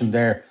JP mentioned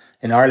there,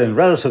 in Ireland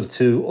relative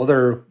to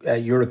other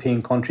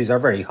European countries are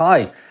very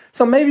high.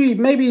 So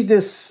maybe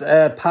this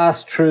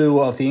pass-through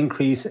of the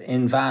increase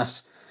in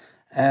VAT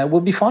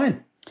will be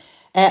fine.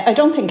 I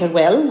don't think it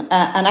will.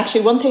 And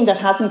actually, one thing that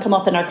hasn't come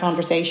up in our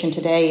conversation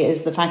today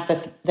is the fact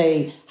that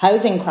the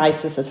housing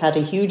crisis has had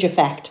a huge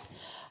effect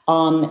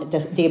on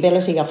the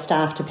ability of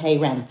staff to pay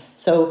rents.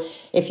 So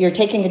if you're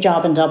taking a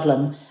job in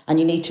Dublin and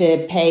you need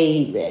to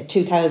pay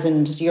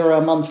 €2,000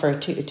 a month for a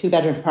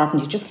two-bedroom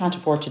apartment, you just can't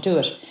afford to do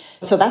it.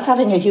 So that's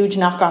having a huge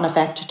knock-on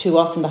effect to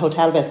us in the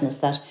hotel business,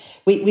 that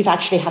we've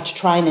actually had to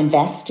try and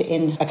invest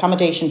in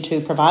accommodation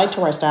to provide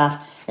to our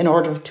staff in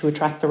order to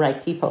attract the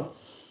right people.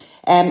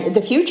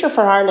 The future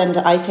for Ireland,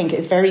 I think,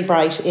 is very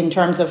bright in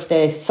terms of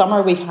the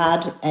summer we've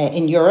had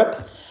in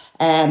Europe.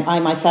 I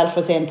myself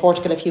was in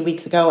Portugal a few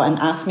weeks ago and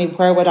asked me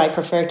where would I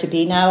prefer to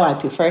be now. I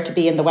prefer to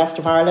be in the west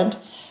of Ireland,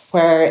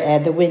 where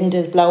the wind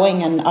is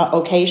blowing and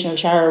occasional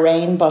shower of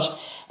rain, but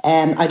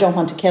I don't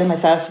want to kill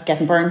myself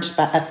getting burnt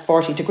at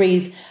 40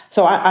 degrees.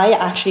 So I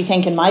actually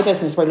think in my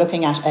business we're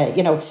looking at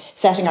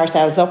setting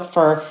ourselves up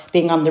for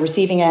being on the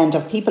receiving end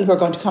of people who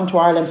are going to come to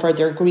Ireland for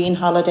their green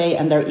holiday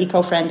and their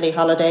eco-friendly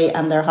holiday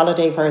and their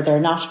holiday where they're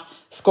not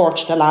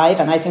scorched alive.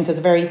 And I think there's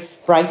a very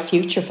bright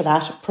future for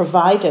that,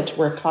 provided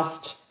we're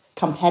cost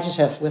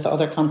competitive with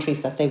other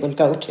countries that they will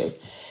go to.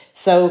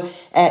 So,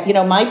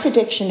 my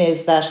prediction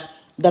is that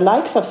the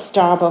likes of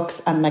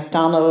Starbucks and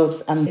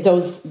McDonald's and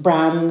those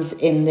brands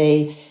in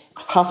the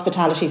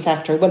hospitality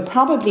sector will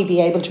probably be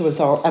able to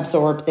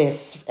absorb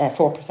this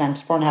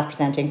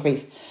 4.5%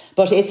 increase.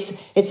 But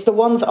it's the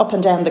ones up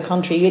and down the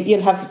country.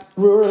 You'll have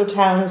rural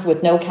towns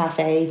with no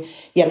cafe.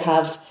 You'll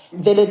have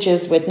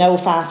villages with no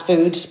fast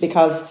food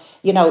because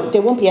they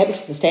won't be able to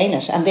sustain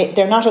it. And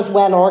they're not as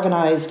well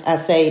organised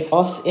as, say,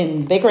 us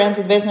in bigger ends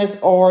of the business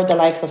or the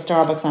likes of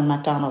Starbucks and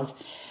McDonald's.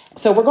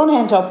 So we're going to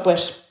end up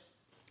with,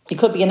 it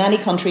could be in any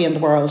country in the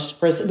world,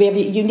 whereas we have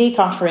a unique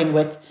offering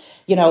with,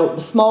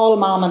 small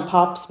mom and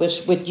pops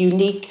with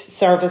unique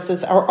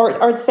services,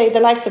 or say the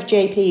likes of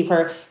JP,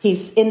 where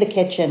he's in the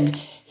kitchen.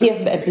 He has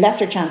a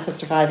lesser chance of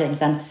surviving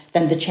than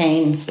the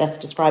chains, let's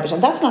describe it.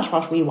 And that's not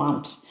what we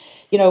want.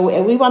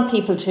 We want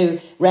people to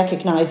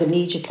recognise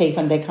immediately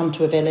when they come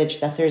to a village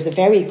that there's a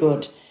very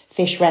good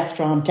fish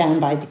restaurant down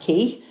by the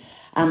quay,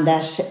 and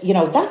that,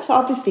 that's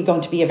obviously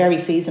going to be a very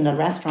seasonal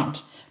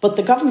restaurant. But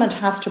the government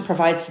has to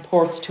provide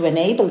supports to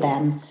enable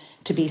them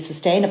to be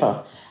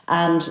sustainable.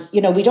 And,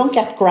 we don't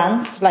get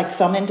grants like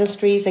some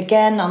industries.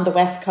 Again, on the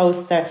West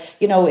Coast, there,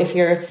 if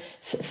you're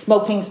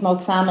smoking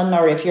smoked salmon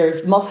or if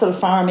you're mussel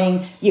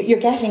farming, you're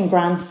getting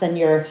grants and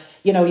you're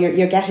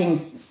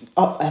getting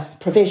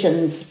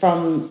provisions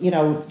from,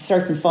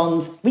 certain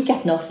funds. We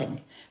get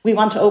nothing. We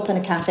want to open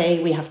a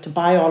cafe. We have to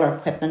buy all our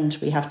equipment.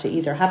 We have to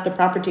either have the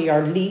property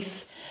or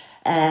lease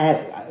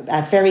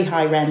at very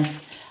high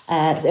rents.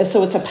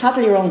 So it's a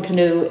paddle your own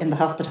canoe in the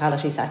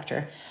hospitality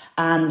sector.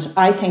 And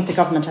I think the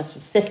government has to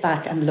sit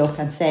back and look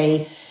and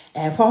say,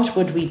 what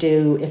would we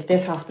do if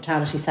this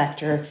hospitality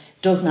sector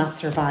does not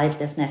survive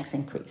this next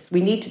increase?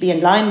 We need to be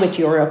in line with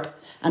Europe,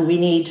 and we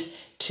need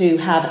to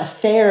have a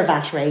fair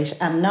VAT rate,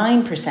 and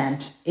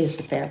 9% is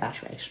the fair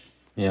VAT rate.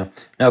 Yeah.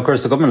 Now, of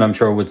course, the government, I'm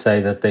sure, would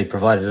say that they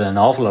provided an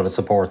awful lot of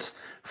supports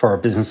for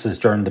businesses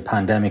during the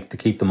pandemic to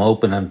keep them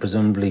open, and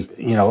presumably,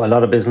 you know, a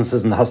lot of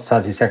businesses in the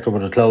hospitality sector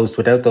would have closed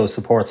without those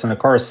supports. And of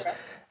course,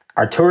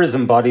 our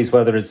tourism bodies,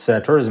 whether it's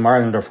Tourism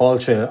Ireland or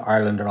Fáilte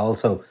Ireland, are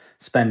also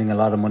spending a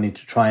lot of money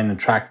to try and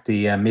attract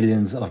the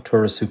millions of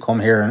tourists who come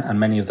here, and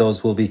many of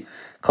those will be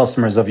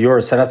customers of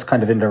yours. So that's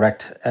kind of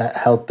indirect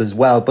help as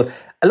well. But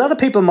a lot of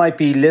people might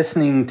be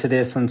listening to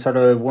this and sort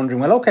of wondering,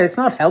 well, okay, it's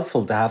not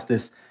helpful to have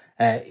this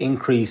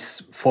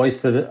increase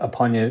foisted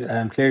upon you,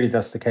 and clearly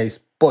that's the case.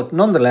 But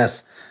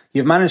nonetheless,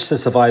 you've managed to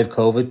survive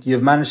COVID.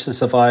 You've managed to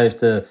survive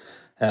the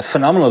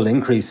phenomenal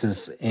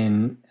increases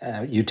in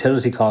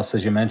utility costs,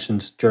 as you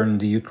mentioned, during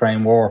the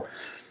Ukraine war.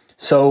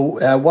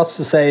 So what's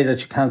to say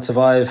that you can't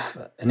survive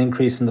an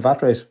increase in the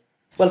VAT rate?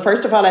 Well,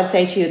 first of all, I'd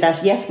say to you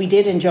that, yes, we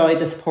did enjoy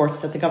the supports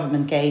that the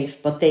government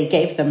gave, but they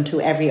gave them to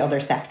every other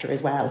sector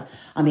as well.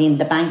 I mean,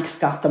 the banks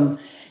got them,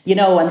 you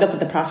know, and look at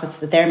the profits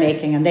that they're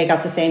making, and they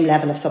got the same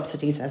level of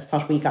subsidies as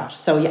what we got.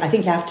 So I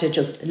think you have to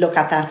just look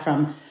at that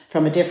from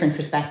a different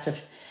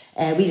perspective.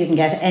 We didn't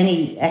get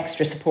any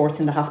extra supports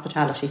in the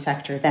hospitality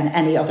sector than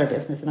any other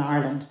business in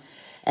Ireland.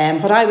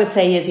 What I would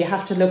say is you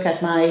have to look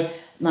at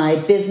my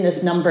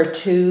business number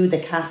 2, the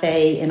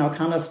cafe in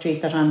O'Connell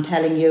Street that I'm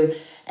telling you.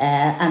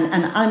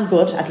 And I'm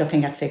good at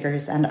looking at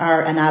figures, and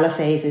our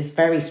analysis is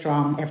very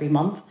strong every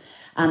month.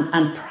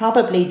 And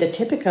probably the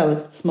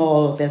typical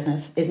small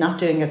business is not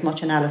doing as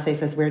much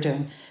analysis as we're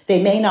doing.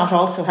 They may not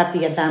also have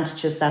the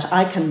advantages that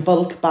I can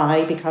bulk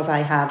buy because I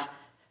have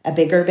a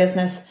bigger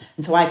business,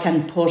 and so I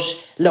can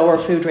put lower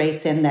food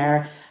rates in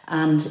there,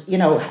 and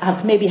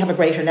maybe have a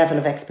greater level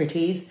of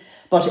expertise.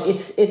 But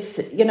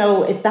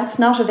that's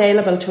not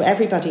available to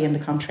everybody in the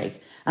country.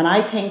 And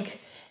I think,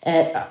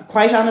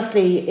 quite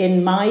honestly,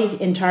 in my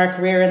entire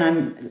career, and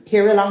I'm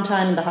here a long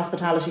time in the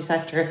hospitality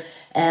sector,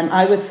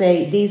 I would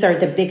say these are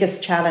the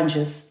biggest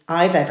challenges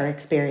I've ever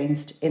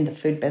experienced in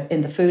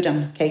the food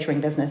and catering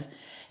business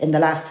in the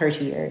last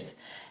 30 years.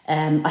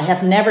 I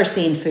have never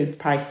seen food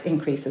price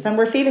increases, and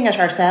we're feeling it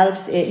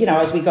ourselves.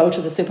 As we go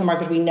to the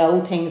supermarket, we know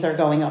things are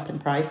going up in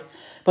price.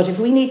 But if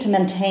we need to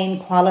maintain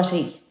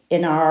quality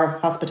in our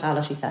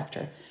hospitality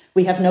sector,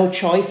 we have no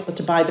choice but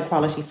to buy the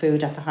quality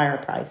food at the higher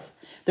price.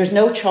 There's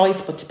no choice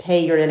but to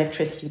pay your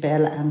electricity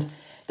bill, and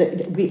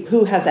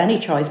who has any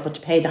choice but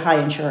to pay the high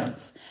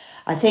insurance?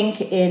 I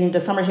think in the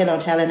Summerhill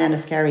Hotel in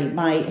Enniskerry,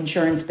 my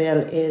insurance bill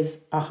is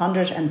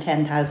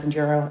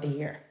 €110,000 a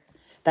year.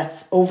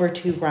 That's over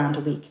 $2,000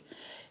 a week.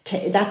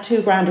 That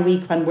 $2,000 a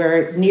week, when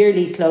we're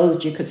nearly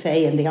closed, you could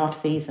say, in the off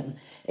season,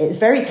 is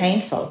very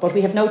painful, but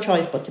we have no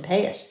choice but to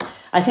pay it.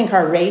 I think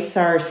our rates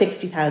are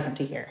 $60,000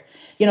 a year.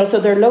 So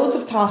there are loads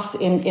of costs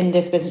in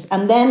this business.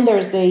 And then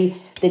there's the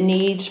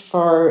need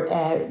for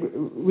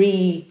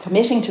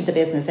recommitting to the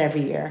business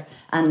every year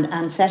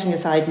and setting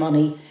aside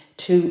money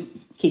to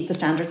keep the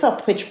standards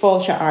up, which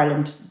Fáilte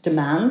Ireland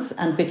demands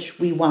and which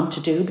we want to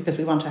do because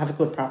we want to have a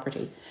good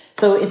property.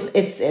 So it's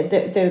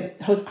the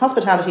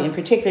hospitality, in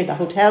particular the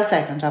hotel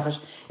segment of it,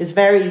 is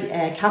very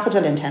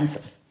capital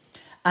intensive.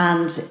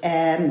 And,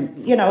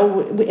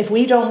 if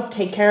we don't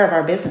take care of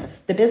our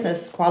business, the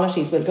business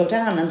qualities will go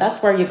down. And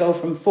that's where you go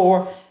from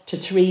 4 to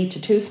 3 to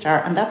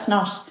 2-star. And that's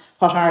not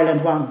what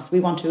Ireland wants.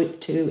 We want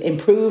to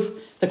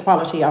improve the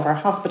quality of our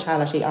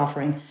hospitality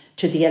offering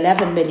to the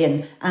 11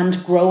 million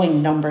and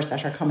growing numbers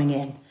that are coming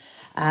in.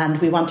 And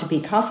we want to be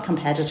cost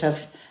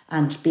competitive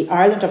and be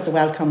Ireland of the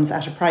welcomes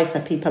at a price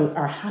that people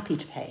are happy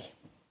to pay.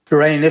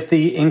 Lorraine, if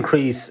the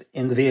increase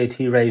in the VAT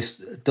rate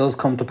does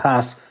come to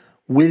pass,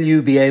 will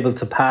you be able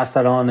to pass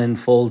that on in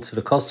full to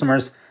the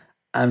customers?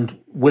 And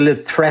will it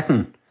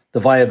threaten the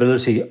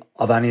viability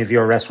of any of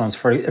your restaurants?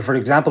 For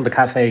example, the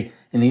cafe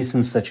in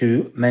Easton's that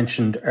you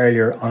mentioned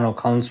earlier on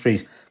O'Connell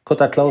Street, could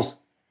that close?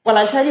 Well,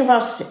 I'll tell you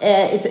what,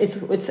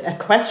 it's a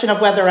question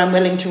of whether I'm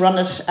willing to run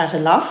it at a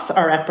loss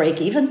or at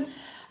break even.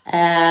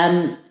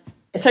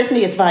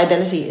 Certainly its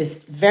viability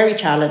is very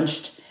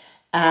challenged,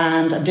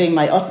 and I'm doing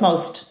my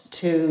utmost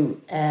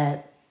to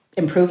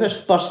improve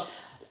it. But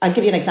I'll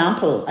give you an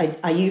example.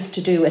 I used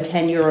to do a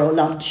 €10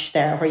 lunch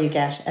there where you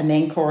get a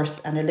main course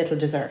and a little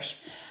dessert.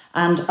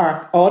 And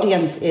our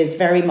audience is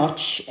very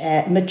much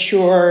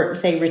mature,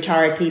 say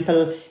retired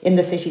people in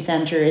the city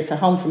centre. It's a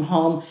home from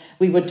home.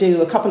 We would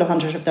do a couple of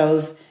hundred of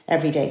those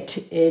every day.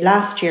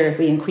 Last year,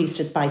 we increased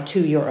it by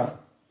 €2.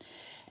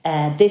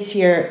 This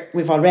year,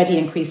 we've already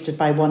increased it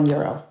by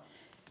 €1.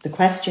 The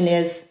question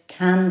is,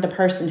 can the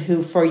person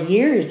who for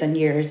years and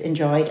years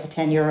enjoyed a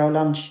 €10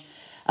 lunch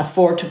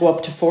afford to go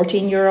up to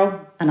 €14?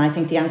 And I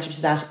think the answer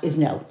to that is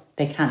no,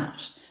 they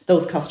cannot.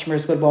 Those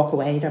customers will walk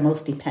away. They're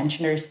mostly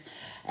pensioners.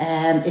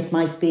 It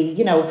might be,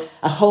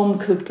 a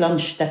home-cooked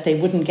lunch that they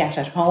wouldn't get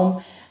at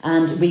home.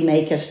 and we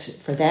make it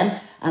for them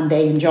and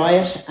they enjoy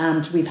it,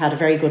 and we've had a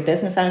very good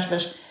business out of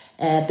it.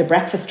 The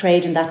breakfast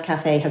trade in that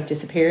cafe has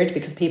disappeared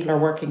because people are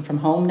working from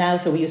home now.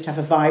 So we used to have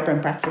a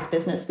vibrant breakfast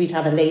business. We'd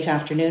have a late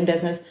afternoon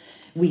business.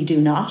 We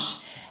do not.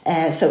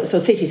 So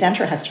city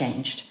centre has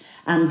changed.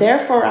 And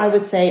therefore, I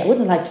would say, I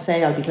wouldn't like to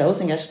say I'll be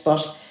closing it,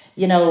 but,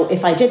 you know,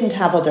 if I didn't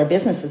have other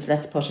businesses,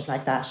 let's put it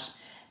like that,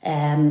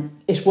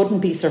 it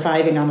wouldn't be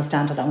surviving on a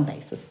standalone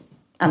basis.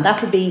 And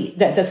that'll be,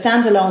 the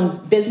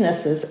standalone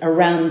businesses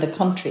around the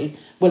country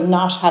will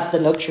not have the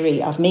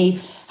luxury of me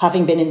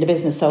having been in the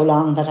business so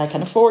long that I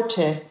can afford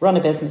to run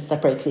a business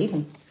that breaks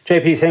even.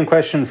 JP, same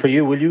question for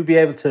you. Will you be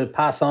able to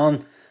pass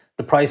on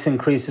the price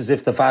increases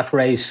if the VAT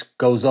rate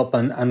goes up,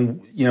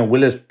 and you know,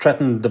 will it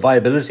threaten the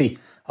viability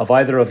of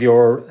either of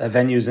your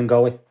venues in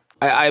Galway?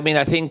 I mean,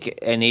 I think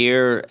an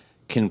ear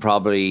can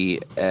probably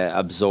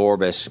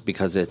absorb it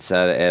because it's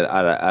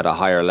at a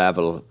higher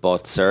level,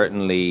 but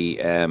certainly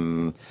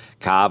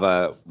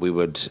Cava, we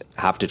would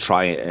have to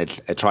try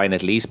and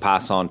at least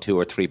pass on 2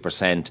 or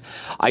 3%.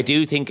 I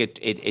do think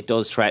it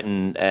does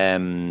threaten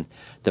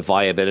the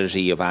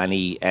viability of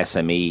any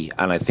SME,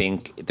 and I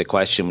think the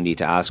question we need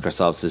to ask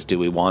ourselves is, do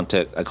we want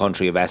a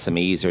country of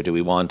SMEs, or do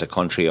we want a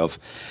country of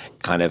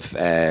kind of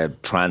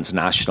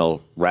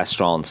transnational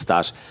restaurants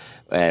that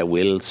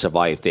will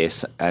survive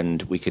this,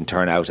 and we can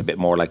turn out a bit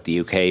more like the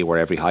UK, where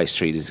every high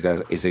street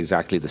is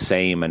exactly the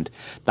same. And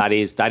that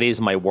is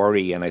my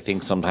worry, and I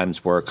think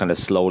sometimes we're kind of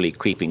slowly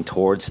creeping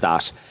towards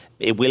that.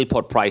 It will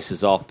put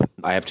prices up.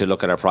 I have to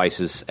look at our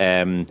prices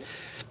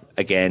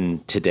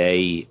again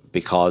today,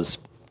 because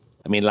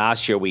I mean,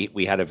 last year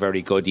we had a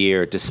very good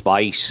year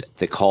despite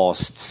the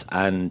costs,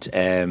 and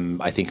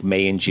I think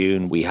May and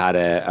June we had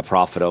a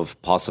profit of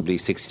possibly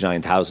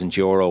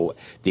 €69,000.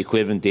 The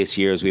equivalent this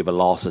year is we have a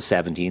loss of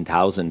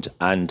 17,000,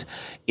 and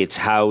it's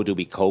how do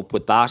we cope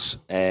with that,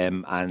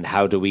 and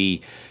how do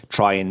we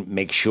try and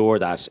make sure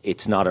that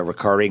it's not a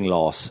recurring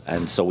loss.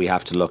 And so we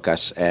have to look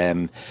at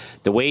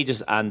the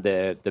wages and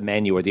the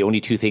menu are the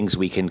only two things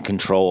we can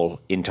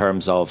control in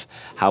terms of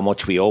how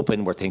much we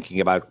open. We're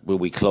thinking about, will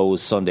we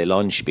close Sunday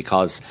lunch,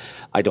 because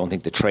I don't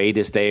think the trade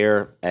is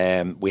there.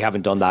 We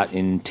haven't done that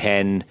in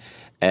 10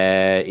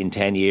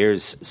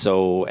 years.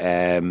 So,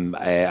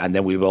 and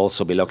then we will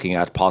also be looking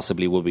at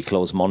possibly will we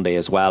close Monday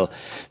as well.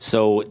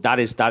 So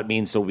that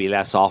means there will be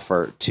less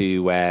offer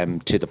to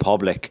the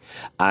public.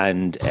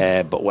 And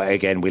but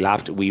again,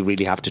 we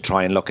really have to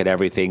try and look at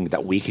everything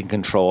that we can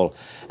control.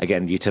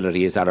 Again,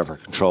 utility is out of our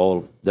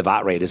control. The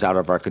VAT rate is out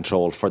of our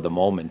control for the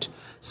moment.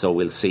 So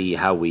we'll see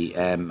how we get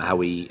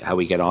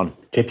on.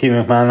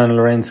 JP McMahon and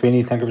Lorraine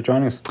Sweeney, thank you for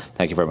joining us.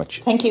 Thank you very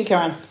much. Thank you,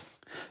 Kieran.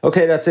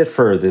 Okay, that's it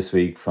for this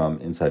week from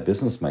Inside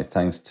Business. My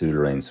thanks to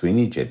Lorraine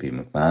Sweeney,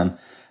 JP McMahon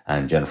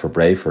and Jennifer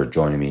Bray for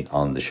joining me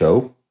on the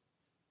show.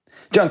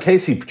 John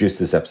Casey produced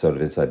this episode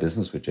of Inside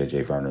Business with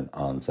JJ Vernon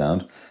on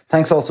sound.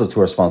 Thanks also to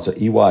our sponsor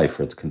EY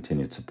for its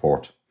continued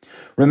support.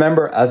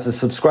 Remember, as a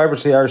subscriber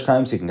to the Irish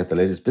Times, you can get the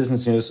latest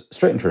business news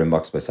straight into your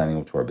inbox by signing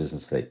up to our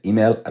Business Today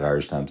email at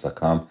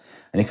irishtimes.com.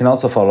 And you can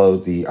also follow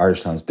the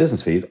Irish Times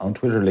business feed on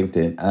Twitter,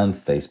 LinkedIn and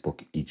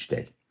Facebook each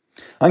day.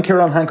 I'm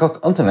Kieran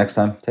Hancock. Until next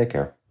time, take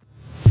care.